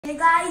Hey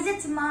guys,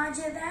 it's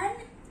Majid and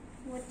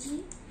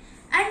Vachi,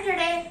 and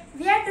today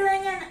we are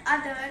doing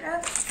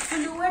another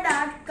fluid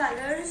art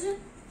colors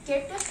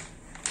kit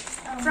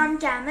from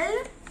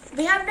Camel.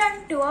 We have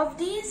done two of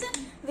these.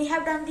 We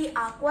have done the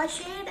Aqua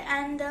shade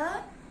and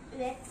the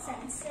red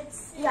sunset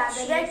shade. Yeah,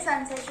 the red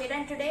sunset shade,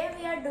 and today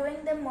we are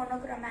doing the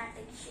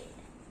monochromatic shade.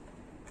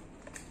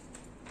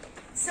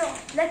 So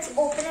let's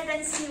open it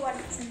and see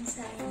what's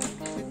inside.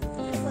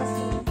 First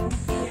one.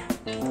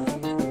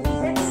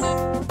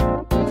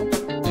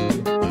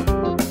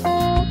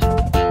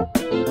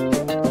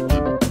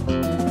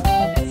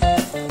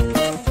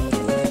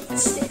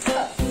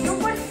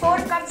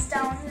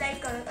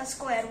 A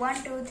square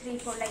 1, 2, 3,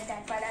 4 like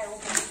that while I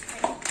open it.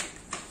 Right?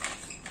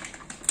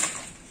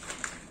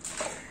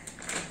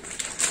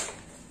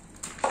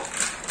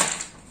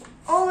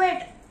 Oh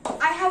wait,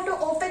 I have to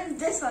open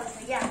this also.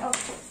 Yeah,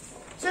 okay.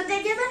 So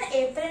they give an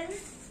apron,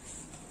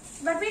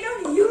 but we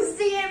don't use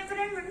the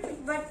apron.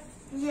 But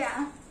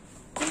yeah,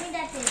 Give me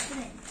that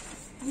apron.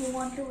 you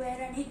want to wear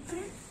an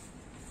apron?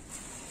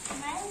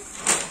 Nice.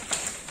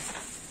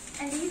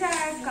 And these are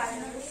our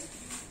colors.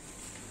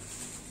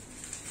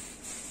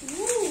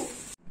 Ooh.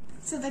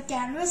 So the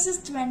canvas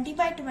is 20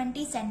 by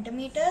 20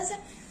 centimeters,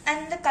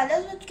 and the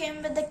colors which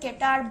came with the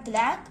kit are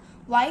black,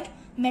 white,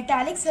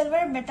 metallic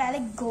silver,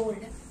 metallic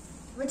gold,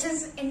 which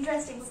is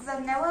interesting because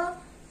I've never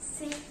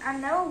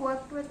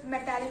worked with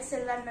metallic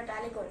silver and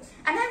metallic gold,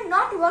 and I've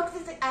not worked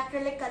with the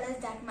acrylic colors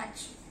that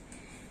much.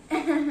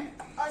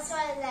 Also,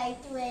 I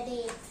like to wear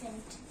the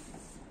apron.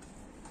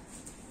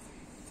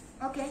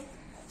 Okay,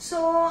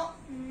 so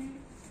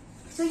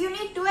you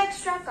need 2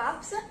 extra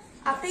cups.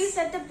 After you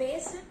set the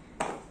base,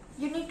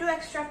 you need 2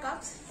 extra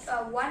cups.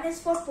 One is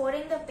for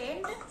pouring the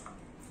paint,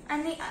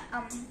 and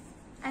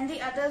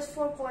the other is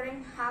for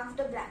pouring half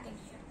the black in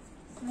here.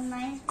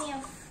 Reminds me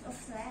of a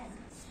flag.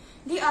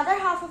 The other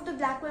half of the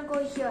black will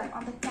go here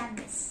on the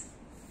canvas.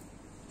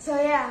 So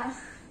yeah,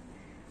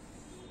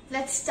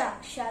 let's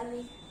start, shall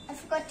we? I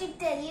forgot to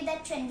tell you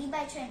that 20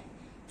 by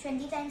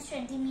 20 times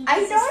 20 meters I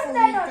is told 4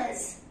 that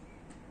meters.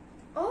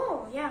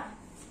 Oh yeah,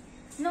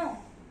 no.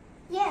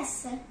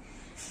 Yes.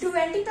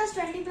 20 plus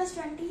 20 plus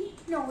 20.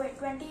 No wait,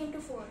 20 into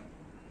 4.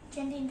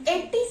 20 into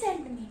 80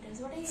 centimeters.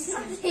 What are you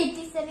saying?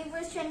 80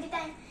 centimeters 20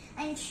 times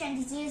and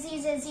 20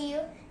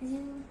 0.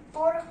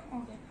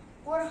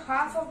 Pour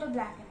half of the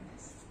black in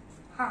this.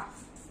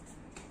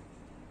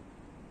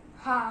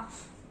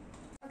 Half.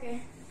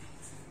 Okay.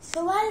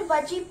 So while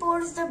Vaji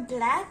pours the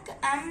black,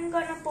 I'm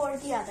gonna pour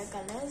the other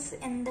colors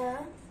in the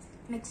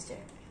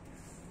mixture.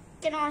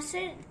 Can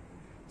also,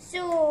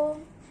 so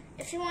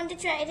if you want to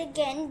try it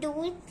again,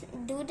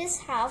 do this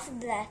half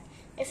black.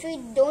 If you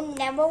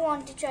never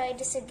want to try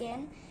this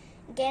again,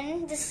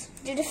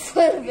 just do the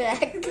full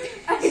black.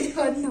 I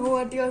don't know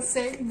what you're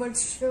saying, but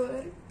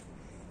sure.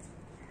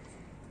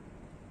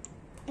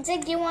 It's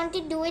like you want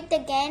to do it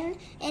again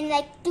in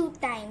like 2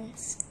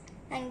 times.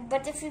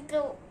 But if you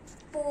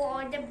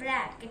pour the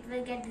black, it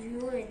will get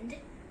ruined.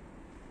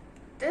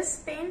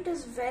 This paint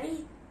is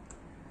very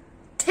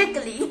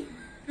thickly.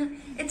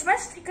 It's much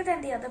thicker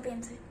than the other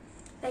paints.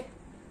 But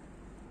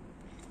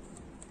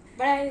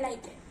I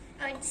like it.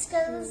 Its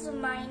colors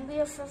remind me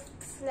of a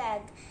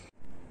flag.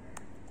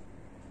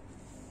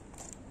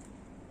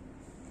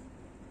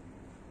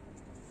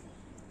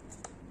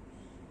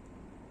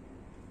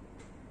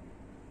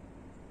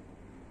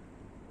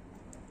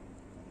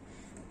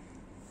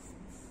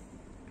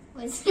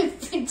 What's a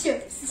picture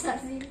of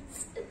sunny?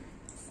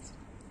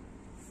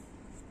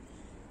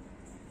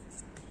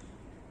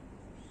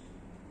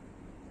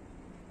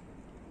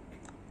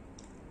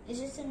 Is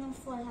this enough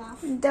for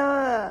half?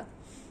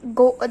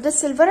 The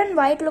silver and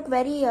white look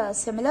very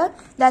similar.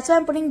 That's why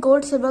I'm putting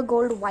gold, silver,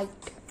 gold,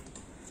 white.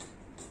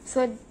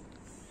 So,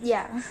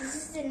 yeah. Is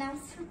this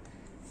enough?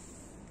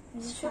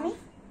 For me?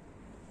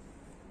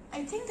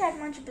 I think that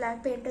much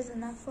black paint is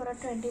enough for a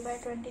 20 by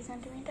 20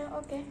 centimeter.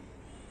 Okay.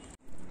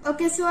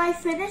 Okay, so I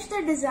finished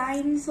the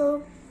design.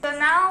 So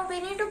now we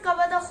need to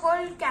cover the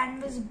whole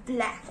canvas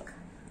black.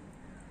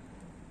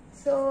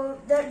 So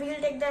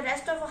we'll take the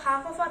rest of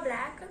half of our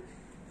black,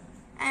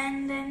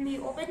 and then we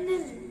open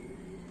the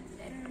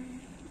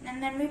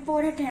and then we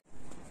pour it in.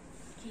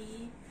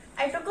 Okay.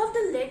 I took off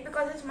the lid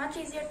because it's much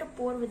easier to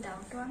pour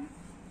without one.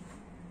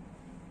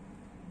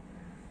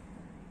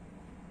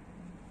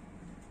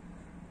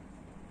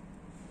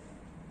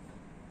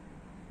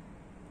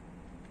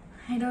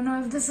 I don't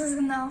know if this is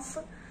enough.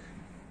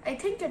 I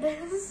think it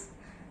is.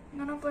 I'm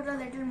gonna put a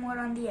little more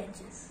on the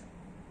edges.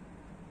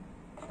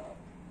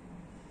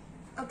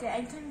 Okay,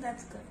 I think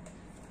that's good.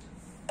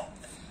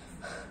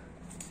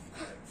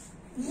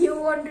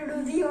 You want to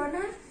do the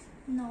honor?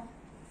 No.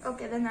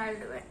 Okay, then I'll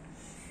do it.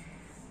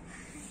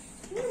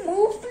 Can you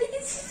move,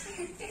 please?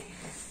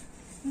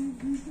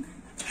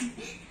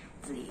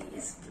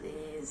 Please,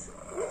 please.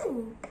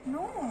 Ooh,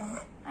 no.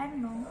 I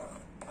don't know.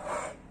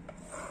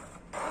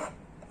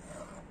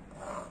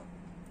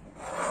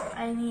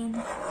 I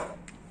mean,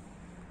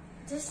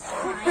 Just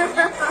fine.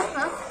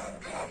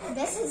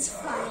 This is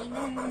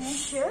fine.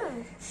 sure.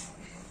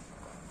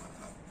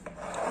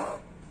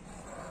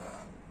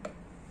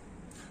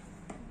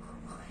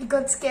 I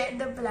got scared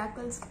the black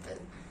will spill.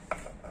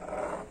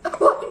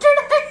 What did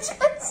I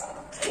just?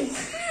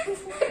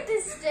 What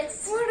is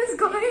this? What is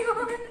going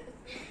on?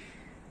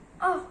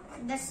 Oh,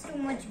 That's too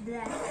much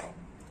black.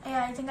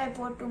 yeah, I think I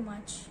poured too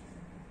much.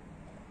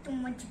 Too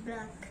much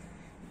black.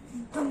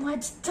 Too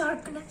much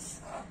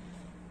darkness.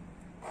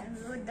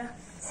 Hello, dark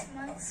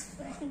smells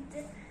friend.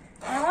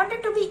 I want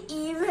it to be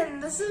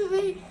even. This will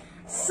be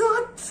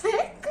so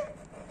thick.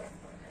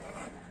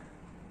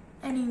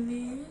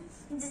 Anyways,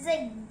 This is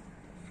like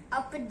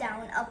up,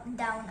 down, up,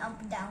 down,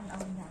 up, down, up,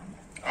 down.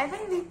 I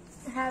think we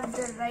have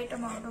the right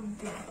amount of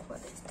black for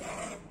this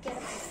thing. Okay.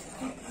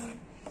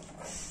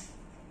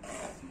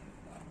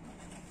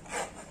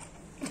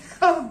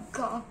 Oh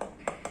god.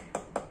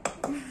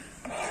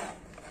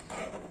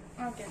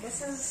 Okay,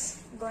 this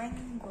is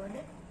going good.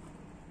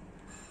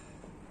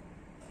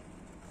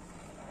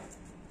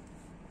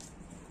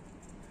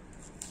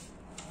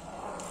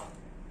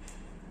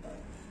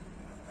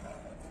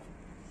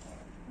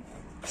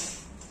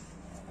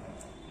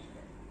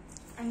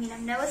 I mean,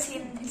 I've never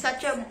seen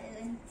such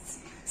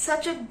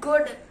a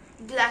good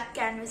black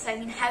canvas. I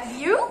mean, have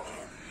you?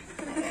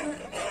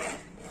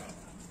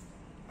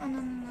 Oh,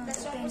 no,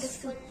 That's the paint almost is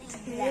too fully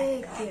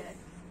thick black. here.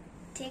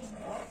 Take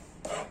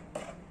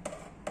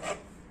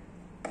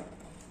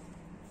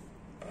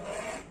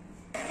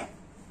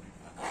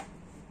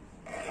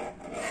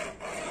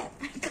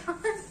I can't.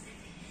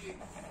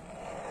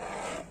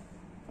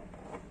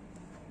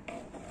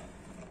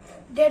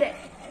 Did it.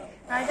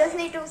 Now I just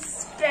need to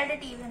spread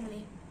it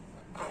evenly.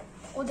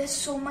 Oh, there's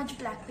so much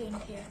black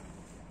paint here.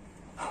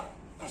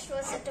 This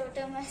was a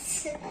total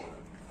mess.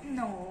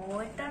 No,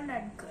 it turned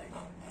out good.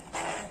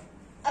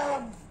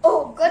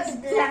 Oh, good There's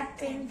black. black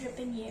paint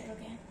dripping here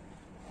again.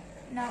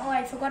 Now, oh,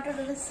 I forgot to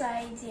do the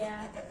sides,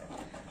 yeah.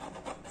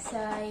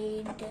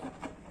 Side.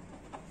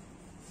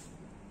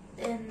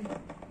 Then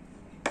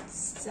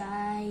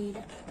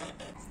side.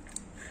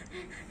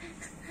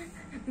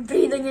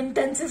 Breathing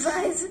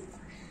intensifies.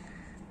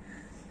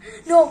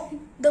 No,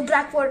 the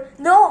blackboard.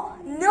 No,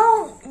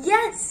 no,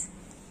 yes.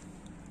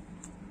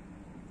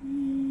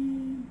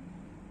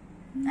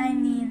 I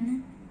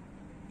mean,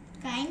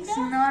 it's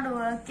Kinda? not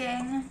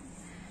working.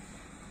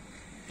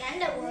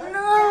 Kinda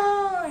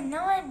worked.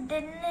 No, it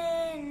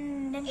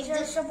didn't. It's It just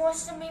just-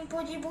 supposed to be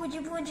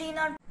pooji,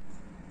 not.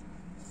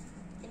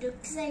 It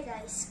looks like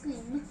ice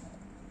cream.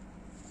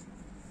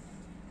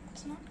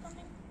 It's not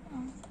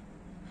coming.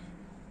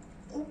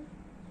 Oh.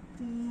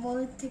 Oh,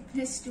 more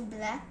thickness to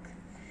black.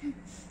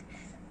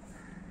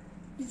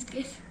 It's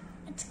good.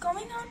 It's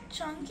coming out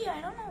chunky.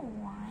 I don't know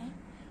why.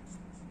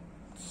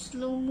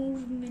 Slow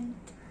movement.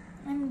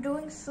 I'm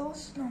doing so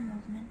slow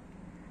movement.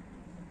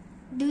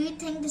 Do you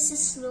think this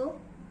is slow?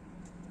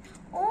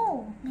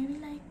 Oh, maybe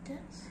like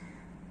this.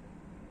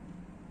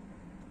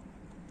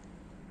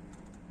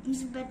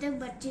 It's better,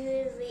 but you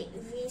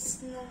will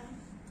waste no,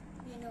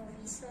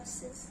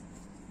 resources.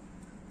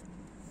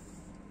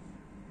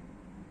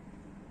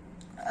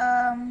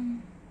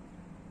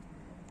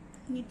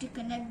 Need to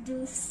connect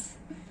those.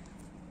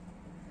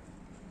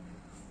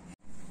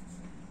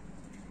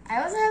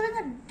 I was having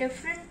a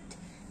different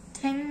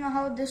thing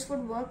how this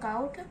would work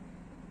out,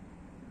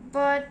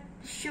 but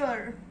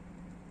sure,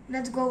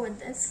 let's go with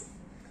this.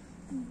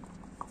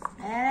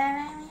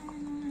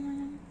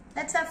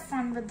 Let's have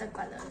fun with the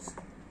colors.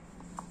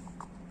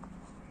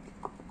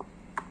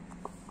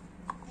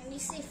 And you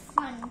say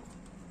fun.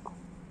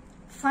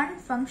 Fun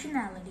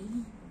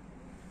functionality.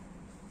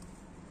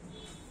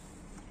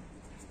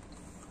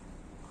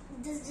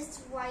 Does this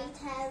white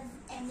have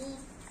any?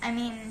 I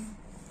mean,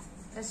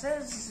 this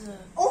is.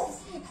 Oh!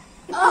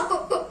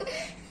 Oh!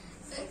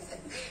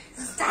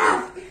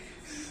 Stop!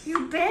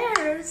 You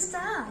bear,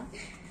 stop!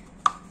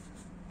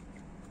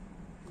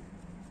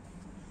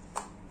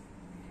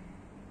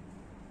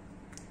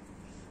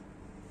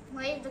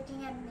 Why are you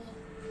looking at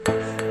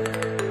me?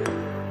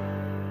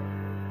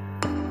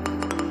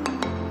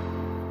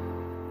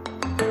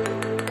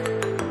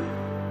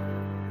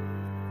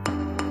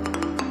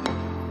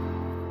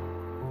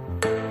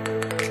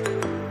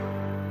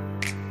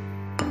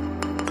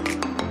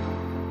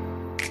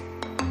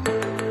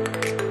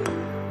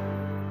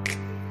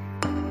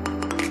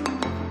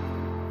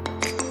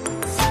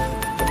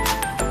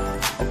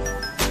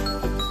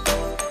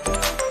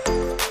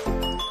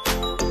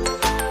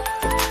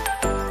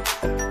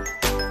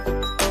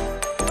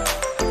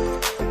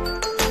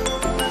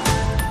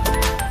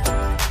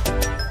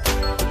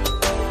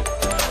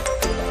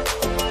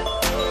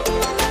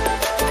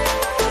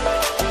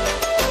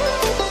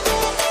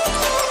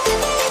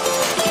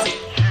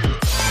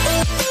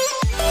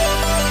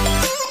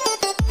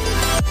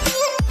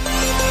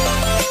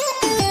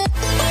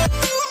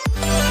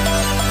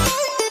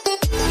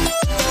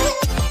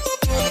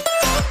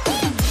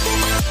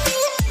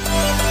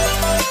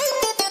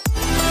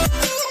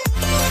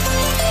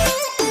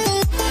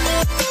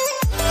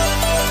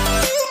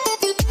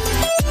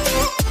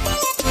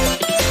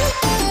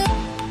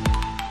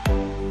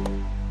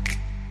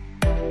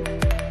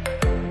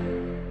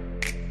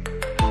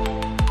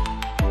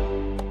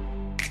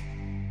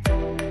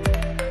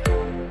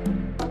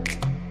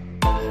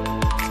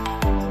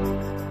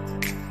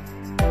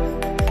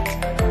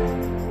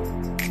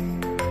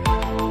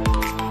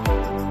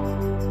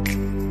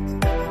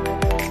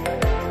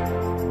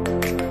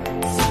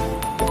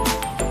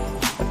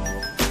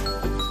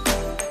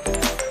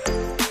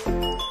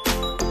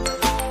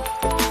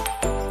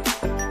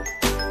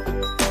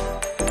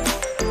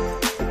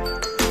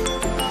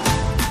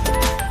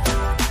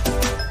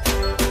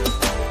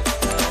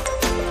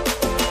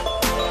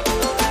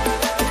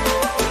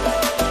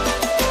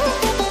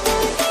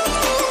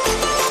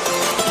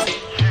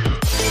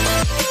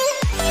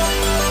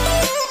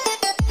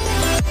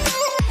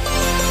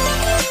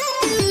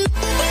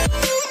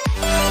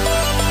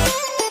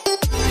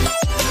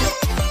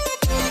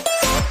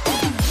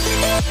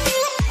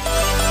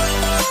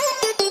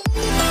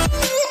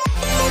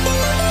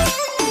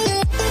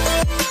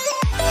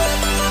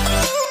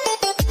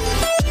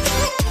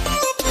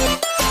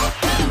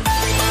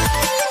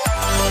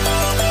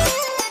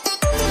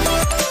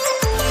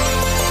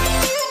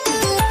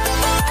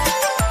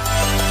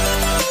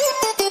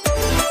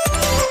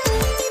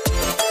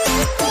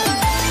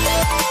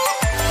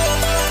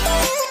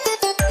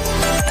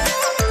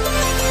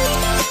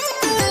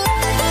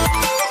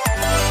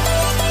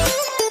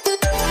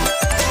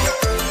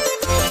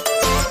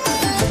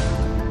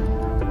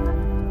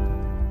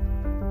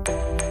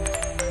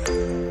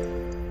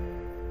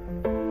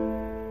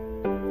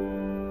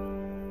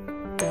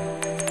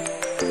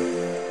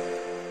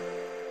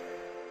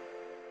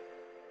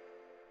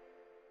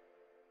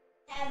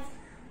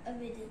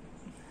 video.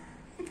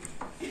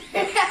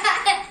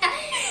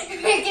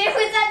 Okay,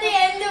 was at the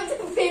end of the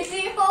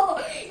video.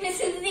 This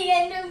is the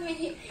end of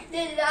video.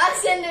 The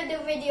last end of the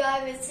video,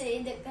 I will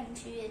say the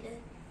country,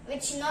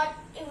 which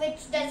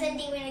doesn't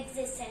even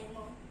exist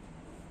anymore.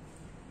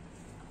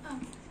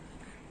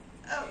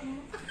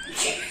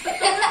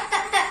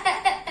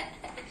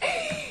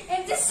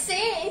 I'm just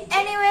saying.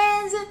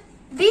 Anyways,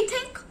 we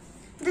think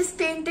this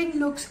painting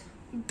looks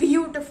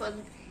beautiful.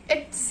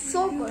 It's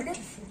so good,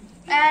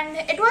 and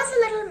it was a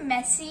little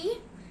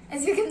messy,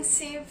 as you can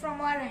see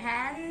from our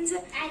hands,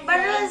 but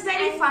it was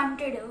very fun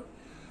to do.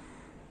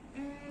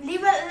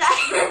 Leave a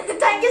like.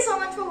 Thank you so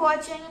much for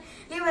watching.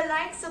 Leave a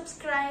like,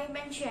 subscribe,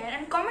 and share,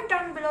 and comment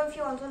down below if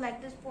you also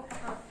like this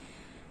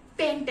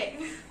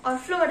painting or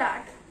fluid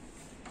art.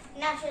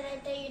 Now should I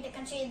tell you the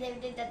country they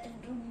did that?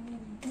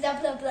 Blah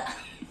blah blah.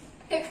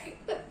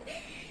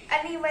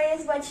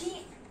 Anyways,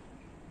 Vaji,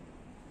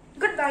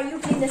 goodbye. You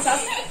clean this up.